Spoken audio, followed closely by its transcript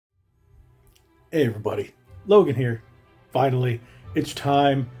Hey everybody, Logan here. Finally, it's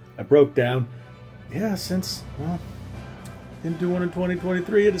time. I broke down. Yeah, since, well, didn't do one in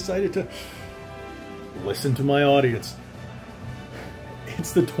 2023, I decided to listen to my audience.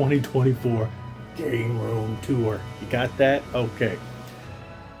 It's the 2024 Game Room Tour. You got that? Okay.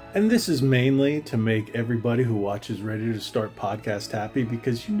 And this is mainly to make everybody who watches Ready to Start podcast happy,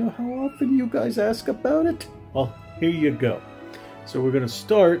 because you know how often you guys ask about it? Well, here you go. So we're going to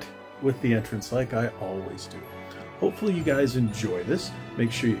start with the entrance like I always do. Hopefully you guys enjoy this.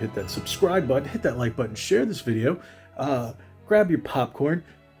 Make sure you hit that subscribe button, hit that like button, share this video, grab your popcorn,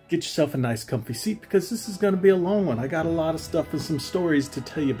 get yourself a nice comfy seat, because this is going to be a long one. I got a lot of stuff and some stories to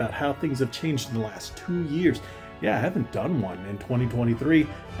tell you about how things have changed in the last 2 years. Yeah, I haven't done one in 2023,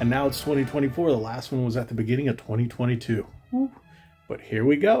 and now it's 2024. The last one was at the beginning of 2022. Woo. But here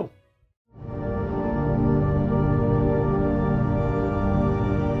we go.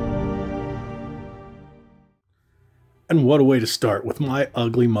 And what a way to start, with my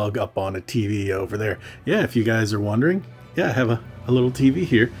ugly mug up on a TV over there. Yeah, if you guys are wondering, yeah, I have a little TV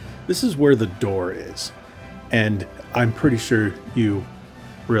here. This is where the door is. And I'm pretty sure you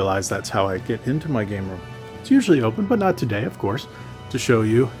realize that's how I get into my game room. It's usually open, but not today, of course, to show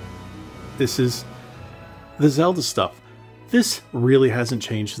you. This is the Zelda stuff. This really hasn't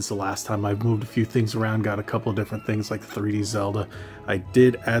changed since the last time. I've moved a few things around, got a couple of different things like the 3D Zelda. I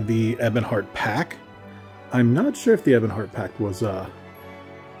did add the Ebonheart pack. I'm not sure if the Ebonheart pack was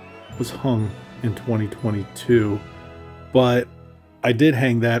hung in 2022, but I did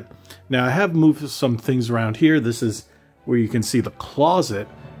hang that. Now I have moved some things around here. This is where you can see the closet,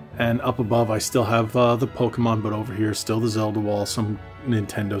 and up above I still have the Pokemon, but over here still the Zelda wall, some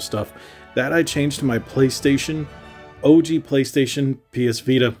Nintendo stuff. That I changed to my PlayStation, OG PlayStation, PS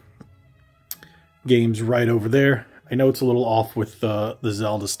Vita games right over there. I know it's a little off with the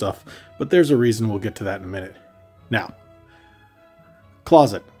Zelda stuff, but there's a reason. We'll get to that in a minute. Now,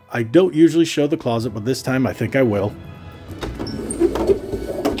 closet. I don't usually show the closet, but this time I think I will.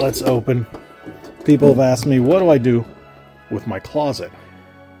 Let's open. People have asked me, what do I do with my closet?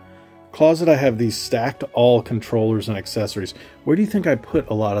 Closet, I have these stacked all controllers and accessories. Where do you think I put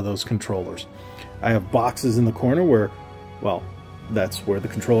a lot of those controllers? I have boxes in the corner where, well, that's where the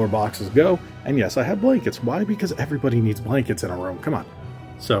controller boxes go. And yes, I have blankets. Why? Because everybody needs blankets in a room. Come on.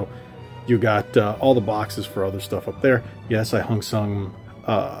 So you got all the boxes for other stuff up there. Yes, I hung some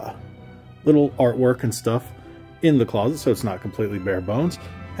little artwork and stuff in the closet, so it's not completely bare bones,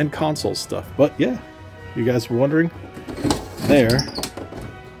 and console stuff. But yeah, you guys were wondering, there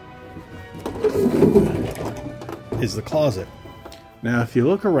is the closet. Now, if you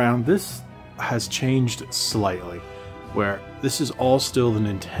look around, this has changed slightly, where this is all still the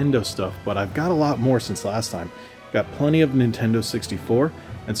Nintendo stuff, but I've got a lot more since last time. Got plenty of Nintendo 64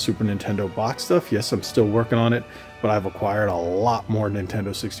 and Super Nintendo box stuff. Yes, I'm still working on it, but I've acquired a lot more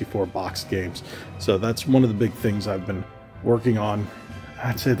Nintendo 64 box games. So that's one of the big things I've been working on.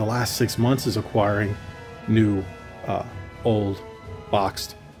 I'd say the last 6 months is acquiring new, old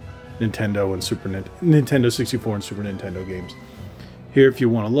boxed Nintendo and Nintendo 64 and Super Nintendo games. Here, if you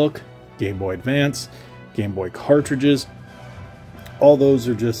want to look, Game Boy Advance, Game Boy cartridges, all those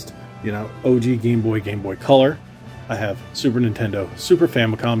are just, you know, OG Game Boy Color. I have Super Nintendo, Super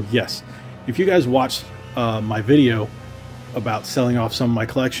Famicom. Yes, if you guys watched my video about selling off some of my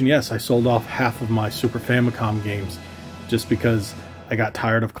collection, yes, I sold off half of my Super Famicom games just because I got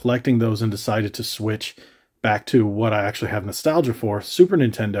tired of collecting those and decided to switch back to what I actually have nostalgia for, Super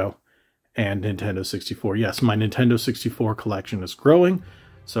Nintendo and Nintendo 64. Yes, my Nintendo 64 collection is growing,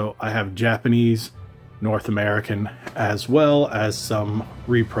 so I have Japanese, North American, as well as some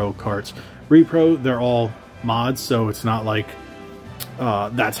repro carts. Repro, they're all mods, so it's not like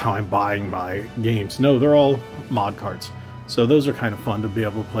that's how I'm buying my games. No, they're all mod carts. So those are kind of fun to be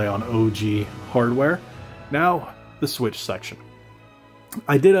able to play on OG hardware. Now, the Switch section.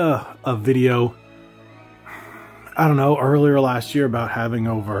 I did a video, I don't know, earlier last year about having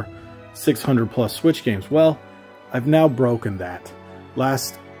over 600 plus Switch games. Well, I've now broken that.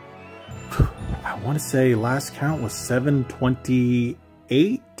 I want to say last count was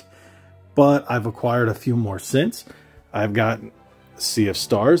 728, but I've acquired a few more since. I've got Sea of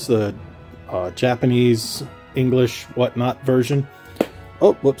Stars, the Japanese, English, whatnot version.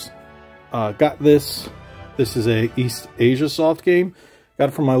 Oh, whoops. Got this. This is a East Asia soft game. Got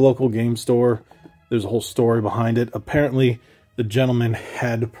it from my local game store. There's a whole story behind it. Apparently, the gentleman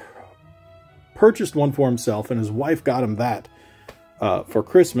had purchased one for himself, and his wife got him that for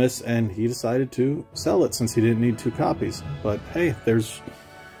Christmas, and he decided to sell it since he didn't need 2 copies. But hey, there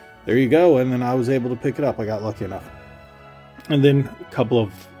you go. And then I was able to pick it up. I got lucky enough. And then a couple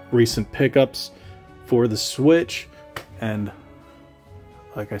of recent pickups. for the Switch. And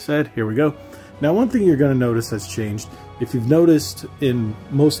like I said, here we go. Now, one thing you're going to notice has changed. If you've noticed in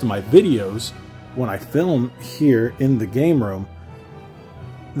most of my videos, when I film here in the game room,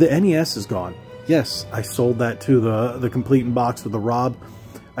 the NES is gone. Yes, I sold that to the complete in box with the Rob.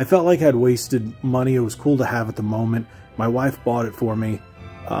 I felt like I'd wasted money. It was cool to have at the moment. My wife bought it for me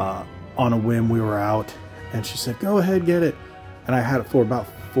on a whim. We were out, and she said, "Go ahead, get it." And I had it for about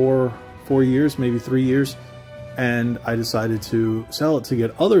four years, maybe 3 years. And I decided to sell it to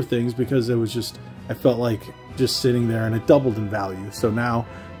get other things because it was just, I felt like just sitting there, and it doubled in value. So now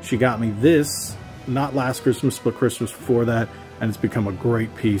she got me this, not last Christmas, but Christmas before that, and it's become a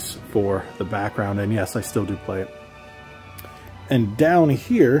great piece for the background. And yes, I still do play it. And down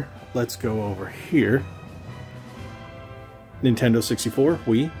here, let's go over here. Nintendo 64,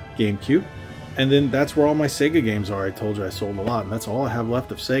 Wii, GameCube, and then that's where all my Sega games are. I told you I sold a lot, and that's all I have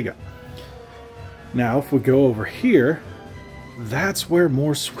left of Sega. Now, if we go over here, that's where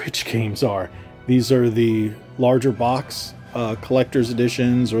more Switch games are. These are the larger box collector's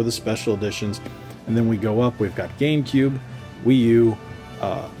editions or the special editions. And then we go up, we've got GameCube, Wii U,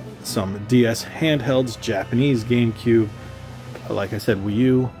 some DS handhelds, Japanese GameCube, like I said, Wii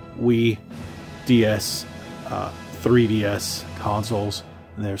U, Wii, DS, 3DS consoles.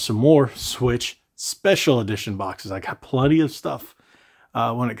 And there's some more Switch special edition boxes. I got plenty of stuff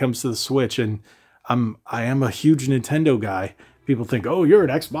when it comes to the Switch, and I am a huge Nintendo guy. People think, oh, you're an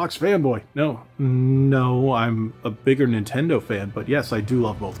Xbox fanboy. No, I'm a bigger Nintendo fan, but yes, I do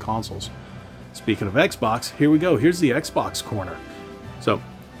love both consoles. Speaking of Xbox, here we go. Here's the Xbox corner. So,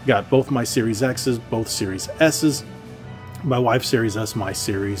 got both my Series X's, both Series S's. My wife's Series S, my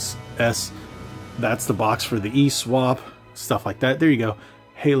Series S. That's the box for the eSwap, stuff like that. There you go.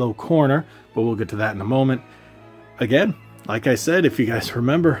 Halo corner, but we'll get to that in a moment. Again, like I said, if you guys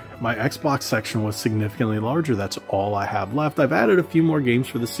remember, my Xbox section was significantly larger. That's all I have left. I've added a few more games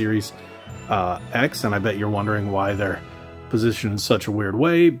for the Series X, and I bet you're wondering why they're positioned in such a weird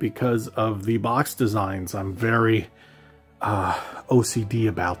way, because of the box designs. I'm very OCD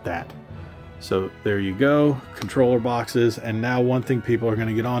about that. So there you go, controller boxes. And now one thing people are going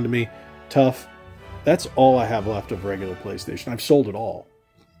to get on to me, tough. That's all I have left of regular PlayStation. I've sold it all.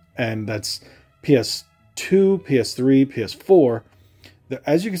 And that's PS2, PS3, PS4.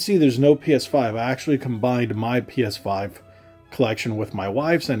 As you can see, there's no PS5. I actually combined my PS5 collection with my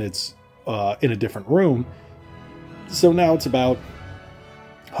wife's, and it's in a different room. So now it's about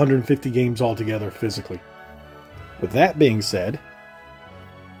 150 games altogether physically. With that being said,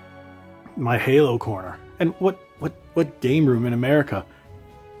 my Halo corner. And what game room in America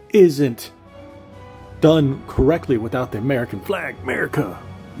isn't done correctly without the American flag? America.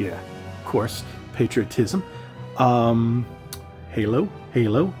 Yeah, of course. Patriotism. Halo,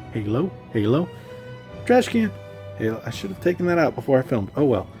 Halo, Halo, Halo. Trash can. Halo. I should have taken that out before I filmed. Oh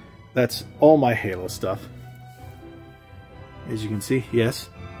well. That's all my Halo stuff. As you can see, yes,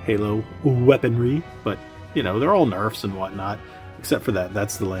 Halo weaponry, but, you know, they're all nerfs and whatnot, except for that.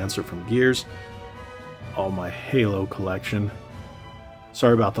 That's the Lancer from Gears. All my Halo collection.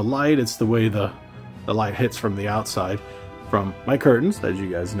 Sorry about the light. It's the way the light hits from the outside. From my curtains, as you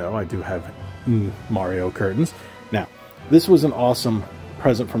guys know, I do have Mario curtains. Now, this was an awesome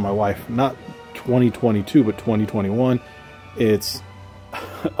present from my wife. Not 2022, but 2021. It's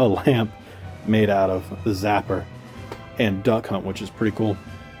a lamp made out of the Zapper and Duck Hunt, which is pretty cool.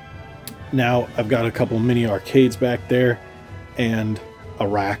 Now, I've got a couple mini arcades back there and a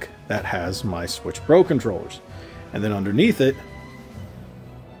rack that has my Switch Pro controllers. And then underneath it,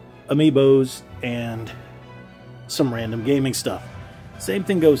 amiibos and some random gaming stuff. Same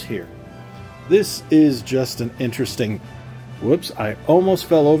thing goes here. This is just an interesting... Whoops, I almost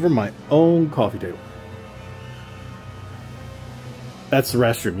fell over my own coffee table. That's the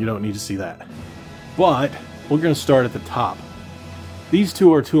restroom. You don't need to see that. But we're going to start at the top. These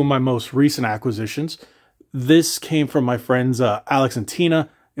two are two of my most recent acquisitions. This came from my friends Alex and Tina.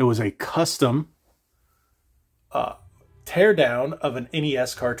 It was a custom teardown of an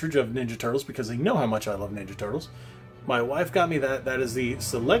NES cartridge of Ninja Turtles because they know how much I love Ninja Turtles. My wife got me that. That is the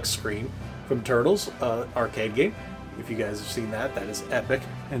select screen from Turtles arcade game. If you guys have seen that, that is epic.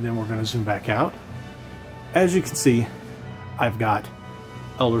 And then we're going to zoom back out. As you can see, I've got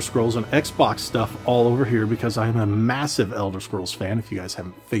Elder Scrolls and Xbox stuff all over here because I'm a massive Elder Scrolls fan, if you guys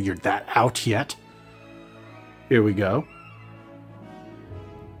haven't figured that out yet. Here we go.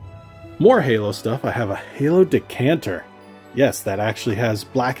 More Halo stuff. I have a Halo decanter. Yes, that actually has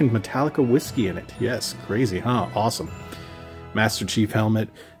blackened Metallica whiskey in it. Yes, crazy, huh? Awesome. Master Chief helmet.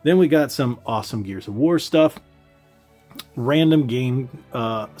 Then we got some awesome Gears of War stuff. Random game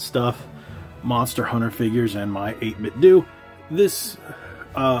stuff. Monster Hunter figures and my 8-bit do. This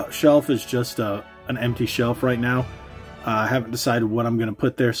shelf is just an empty shelf right now. I haven't decided what I'm going to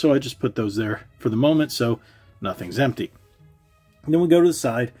put there, so I just put those there for the moment, so nothing's empty. And then we go to the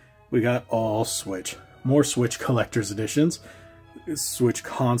side. We got all Switch. More Switch Collector's Editions. Switch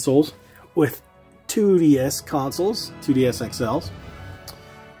consoles with 2DS consoles, 2DS XLs.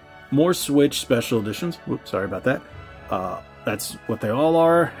 More Switch Special Editions. Whoops, sorry about that. That's what they all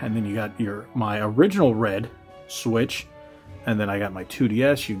are. And then you got my original red Switch. And then I got my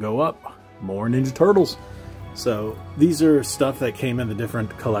 2DS. You go up. More Ninja Turtles. So these are stuff that came in the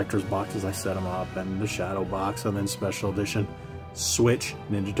different collector's boxes. I set them up, and the Shadow box, and then Special Edition Switch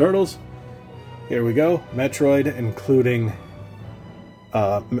Ninja Turtles. Here we go. Metroid, including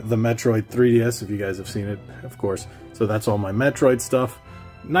the Metroid 3DS, if you guys have seen it, of course. So that's all my Metroid stuff.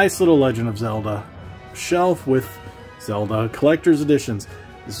 Nice little Legend of Zelda shelf with Zelda collector's editions.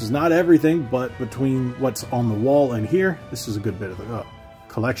 This is not everything, but between what's on the wall and here, this is a good bit of the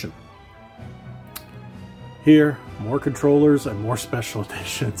collection. Here, more controllers and more special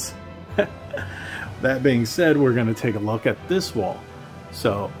editions. That being said, we're going to take a look at this wall.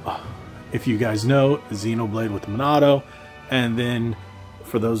 So, if you guys know, Xenoblade with the Monado, and then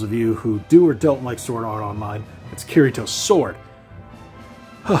for those of you who do or don't like Sword Art Online, it's Kirito's sword.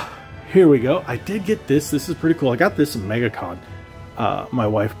 Here we go. I did get this. This is pretty cool. I got this in MegaCon. My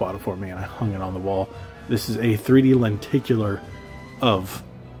wife bought it for me, and I hung it on the wall. This is a 3D lenticular of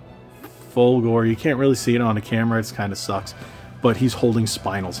Fulgore. You can't really see it on the camera. It kind of sucks. But he's holding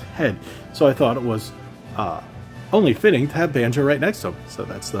Spinal's head. So I thought it was only fitting to have Banjo right next to him. So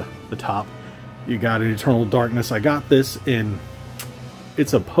that's the top. You got an Eternal Darkness. I got this in...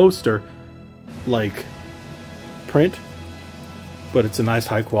 It's a poster, like, print. But it's a nice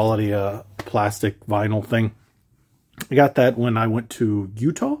high-quality plastic vinyl thing. I got that when I went to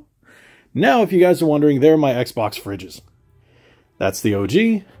Utah. Now, if you guys are wondering, they're my Xbox fridges. That's the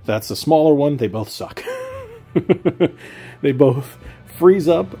OG. That's the smaller one. They both suck. They both freeze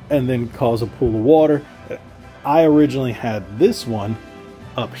up and then cause a pool of water. I originally had this one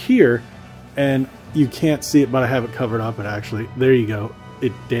up here, and you can't see it, but I have it covered up. And actually, there you go.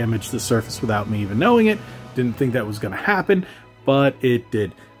 It damaged the surface without me even knowing it. Didn't think that was going to happen, but it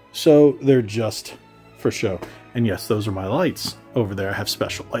did. So they're just for show. And yes, those are my lights over there. I have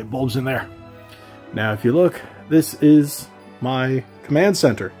special light bulbs in there. Now, if you look, this is my command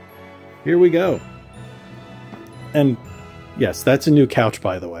center. Here we go. And yes, that's a new couch,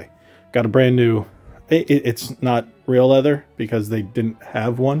 by the way. Got a brand new... It's not real leather because they didn't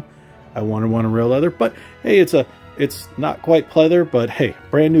have one. I wanted one in real leather, but hey, it's not quite pleather, but hey,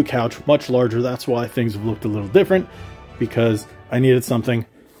 brand new couch, much larger. That's why things have looked a little different, because I needed something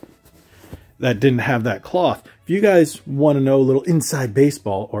that didn't have that cloth. If you guys want to know a little inside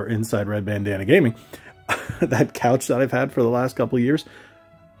baseball or inside Red Bandana Gaming, that couch that I've had for the last couple of years,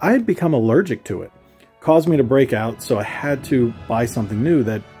 I had become allergic to it. Caused me to break out, so I had to buy something new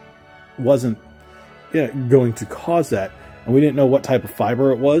that wasn't going to cause that. And we didn't know what type of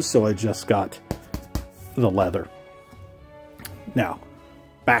fiber it was, so I just got the leather. Now,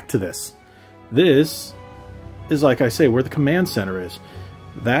 back to this. This is, like I say, where the command center is.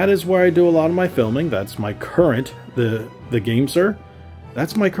 That is where I do a lot of my filming. That's my current, the GameSir.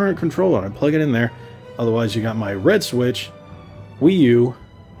 That's my current controller. I plug it in there. Otherwise, you got my red Switch, Wii U,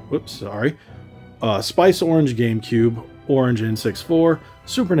 whoops, sorry, Spice Orange GameCube, Orange N64,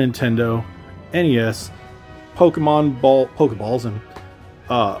 Super Nintendo, NES, Pokeballs,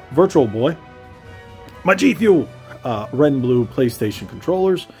 and Virtual Boy, my G Fuel, red and blue PlayStation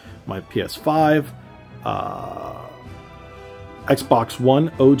controllers, my PS5, Xbox One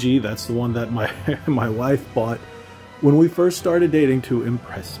OG. That's the one that my wife bought when we first started dating to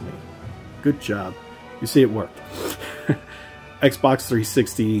impress me. Good job. You see, it worked. Xbox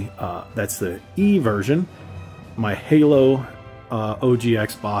 360. That's the E version. My Halo OG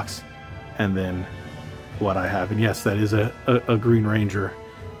Xbox, and then what I have. And yes, that is a Green Ranger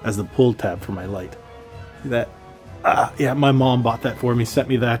as the pull tab for my light. See that? Yeah, my mom bought that for me. Sent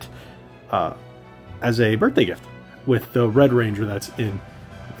me that as a birthday gift, with the Red Ranger that's in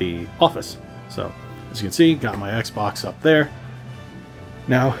the office. So, as you can see, got my Xbox up there.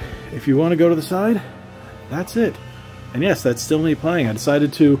 Now, if you want to go to the side, that's it. And yes, that's still me playing. I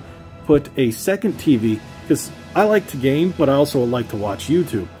decided to put a second TV, because I like to game, but I also like to watch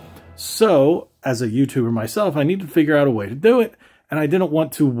YouTube. So, as a YouTuber myself, I needed to figure out a way to do it, and I didn't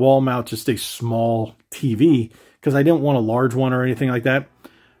want to wall mount just a small TV, because I didn't want a large one or anything like that.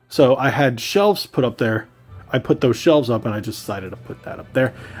 So I had shelves put up there. I put those shelves up, and I just decided to put that up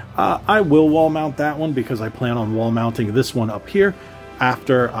there. I will wall mount that one, because I plan on wall mounting this one up here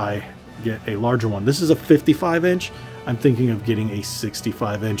after I get a larger one. This is a 55-inch. I'm thinking of getting a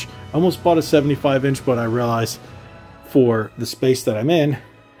 65-inch. I almost bought a 75-inch, but I realized for the space that I'm in,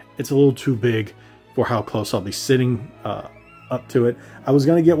 it's a little too big for how close I'll be sitting up to it. I was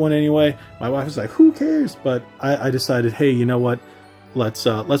gonna get one anyway. My wife was like, "Who cares?" But I decided, hey, you know what? Let's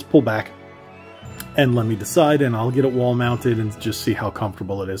pull back and let me decide, and I'll get it wall mounted and just see how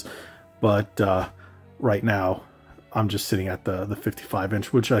comfortable it is. But right now, I'm just sitting at the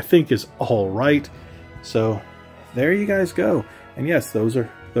 55-inch, which I think is all right. So there you guys go. And yes, those are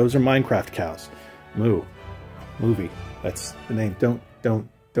Minecraft cows. Movie. That's the name. Don't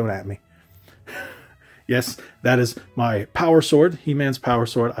at me. Yes, that is my power sword, He-Man's power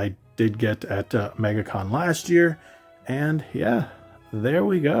sword. I did get at MegaCon last year, and yeah, there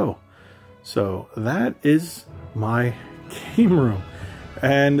we go. So that is my game room.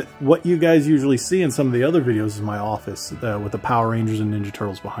 And what you guys usually see in some of the other videos is my office with the Power Rangers and Ninja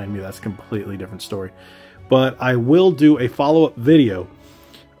Turtles behind me. That's a completely different story. But I will do a follow-up video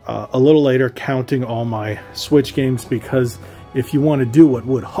a little later counting all my Switch games, because if you want to do what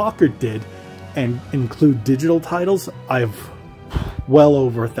Wood Hawker did and include digital titles, I have well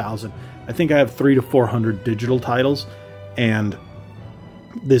over 1,000. I think I have 300 to 400 digital titles, and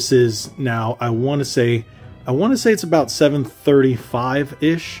this is now, I want to say it's about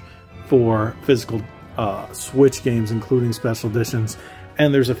 735-ish for physical Switch games, including special editions.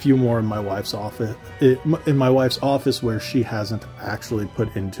 And there's a few more in my wife's office, where she hasn't actually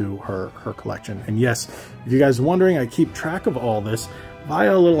put into her collection. And yes, if you guys are wondering, I keep track of all this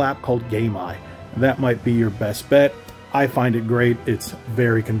via a little app called GameEye. That might be your best bet. I find it great. It's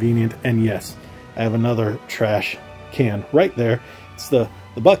very convenient. And yes, I have another trash can right there. It's the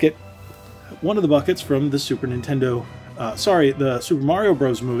bucket, one of the buckets from the Super Nintendo, the Super Mario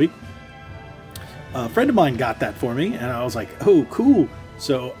Bros. Movie. A friend of mine got that for me, and I was like, oh, cool.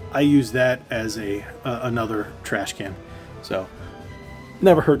 So I use that as another trash can. So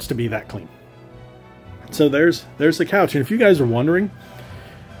never hurts to be that clean. So there's the couch. And if you guys are wondering,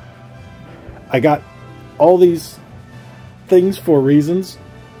 I got all these things for reasons.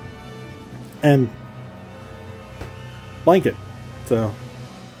 And blanket. So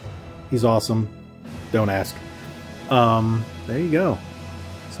he's awesome. Don't ask. There you go.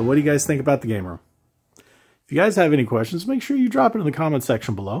 So what do you guys think about the game room? If you guys have any questions, make sure you drop it in the comment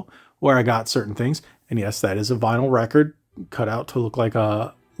section below where I got certain things. And yes, that is a vinyl record cut out to look like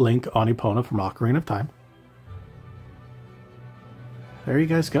a Link on Epona from Ocarina of Time. There you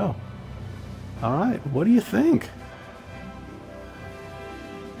guys go. All right, what do you think?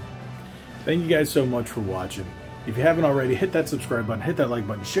 Thank you guys so much for watching. If you haven't already, hit that subscribe button, hit that like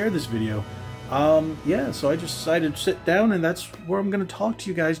button, share this video. Yeah, so I just decided to sit down, and that's where I'm going to talk to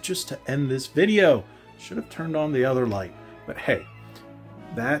you guys just to end this video. Should have turned on the other light. But hey,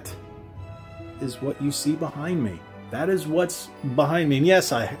 that is what you see behind me. That is what's behind me. And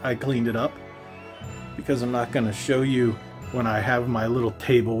yes, I cleaned it up, because I'm not going to show you when I have my little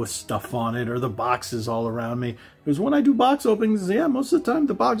table with stuff on it or the boxes all around me. Because when I do box openings, yeah, most of the time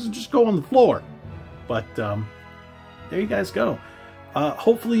the boxes just go on the floor. But there you guys go.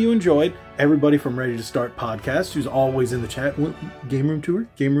 Hopefully you enjoyed. Everybody from Ready to Start Podcast, who's always in the chat, Game Room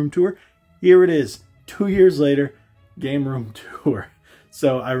Tour. Here it is, 2 years later, Game Room Tour.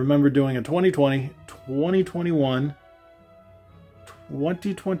 So I remember doing a 2020, 2021,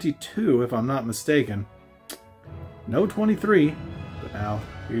 2022, if I'm not mistaken. No 23, but now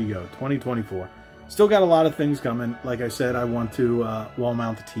here you go, 2024. Still got a lot of things coming. Like I said, I want to wall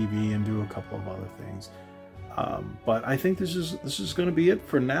mount the TV and do a couple of other things. But I think this is going to be it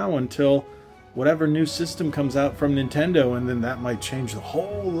for now until whatever new system comes out from Nintendo, and then that might change the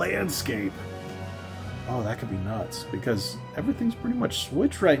whole landscape. Oh, that could be nuts, because everything's pretty much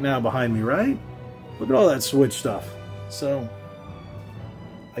Switch right now behind me, right? Look at all that Switch stuff. So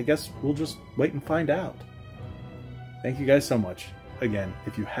I guess we'll just wait and find out. Thank you guys so much. Again,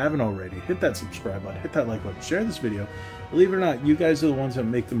 if you haven't already, hit that subscribe button, hit that like button, share this video. Believe it or not, you guys are the ones that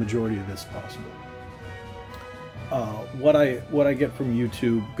make the majority of this possible. What I get from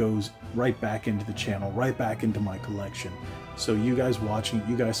YouTube goes right back into the channel, right back into my collection. So you guys watching,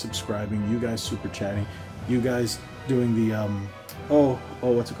 you guys subscribing, you guys super chatting, you guys doing the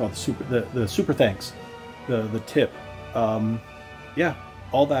what's it called, the super thanks, the tip, yeah,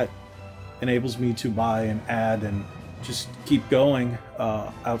 all that enables me to buy and add and just keep going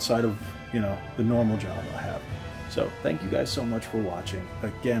outside of, you know, the normal job I have. So thank you guys so much for watching.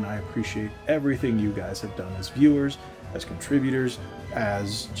 Again, I appreciate everything you guys have done as viewers, as contributors,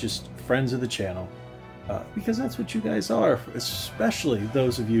 as just friends of the channel, because that's what you guys are, especially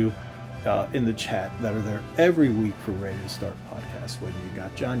those of you in the chat that are there every week for Ready to Start podcast. Whether you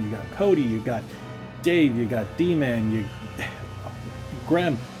got John, you got Cody, you got Dave, you got D-Man, you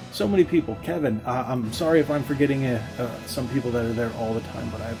Graham, so many people. Kevin, I'm sorry if I'm forgetting some people that are there all the time,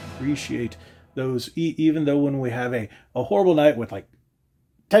 but I appreciate those, even though when we have a horrible night with like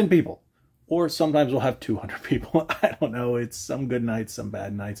 10 people, or sometimes we'll have 200 people. I don't know. It's some good nights, some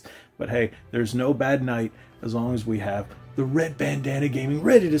bad nights. But hey, there's no bad night as long as we have the Red Bandana Gaming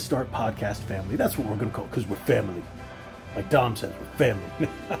Ready to Start podcast family. That's what we're going to call it, because we're family. Like Dom says, we're family.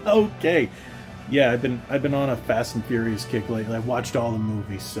 Okay. Yeah, I've been on a Fast and Furious kick lately. I've watched all the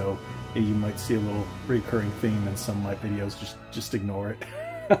movies, so you might see a little recurring theme in some of my videos. Just ignore it.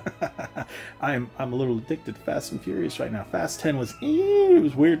 I'm a little addicted to Fast and Furious right now. Fast 10 was it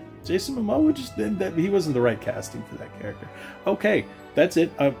was weird. Jason Momoa he wasn't the right casting for that character. Okay, that's it.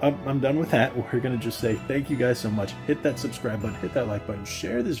 I'm done with that. We're gonna just say thank you guys so much. Hit that subscribe button, hit that like button,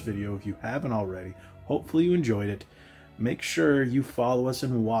 share this video if you haven't already. Hopefully you enjoyed it. Make sure you follow us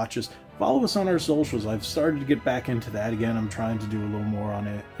and watch us. Follow us on our socials. I've started to get back into that again. I'm trying to do a little more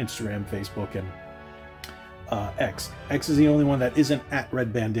on Instagram, Facebook, and X. X is the only one that isn't at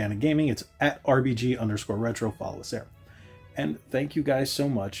Red Bandana Gaming. It's at RBG_retro. Follow us there. And thank you guys so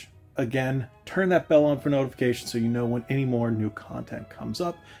much. Again, turn that bell on for notifications so you know when any more new content comes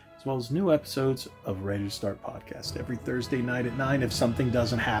up, as well as new episodes of Ready to Start podcast every Thursday night at 9. If something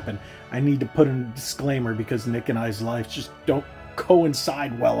doesn't happen, I need to put in a disclaimer because Nick and I's lives just don't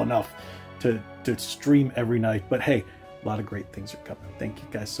coincide well enough to stream every night. But hey, a lot of great things are coming. Thank you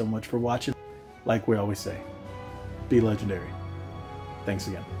guys so much for watching. Like we always say, be legendary. Thanks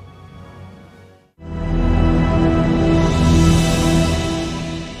again.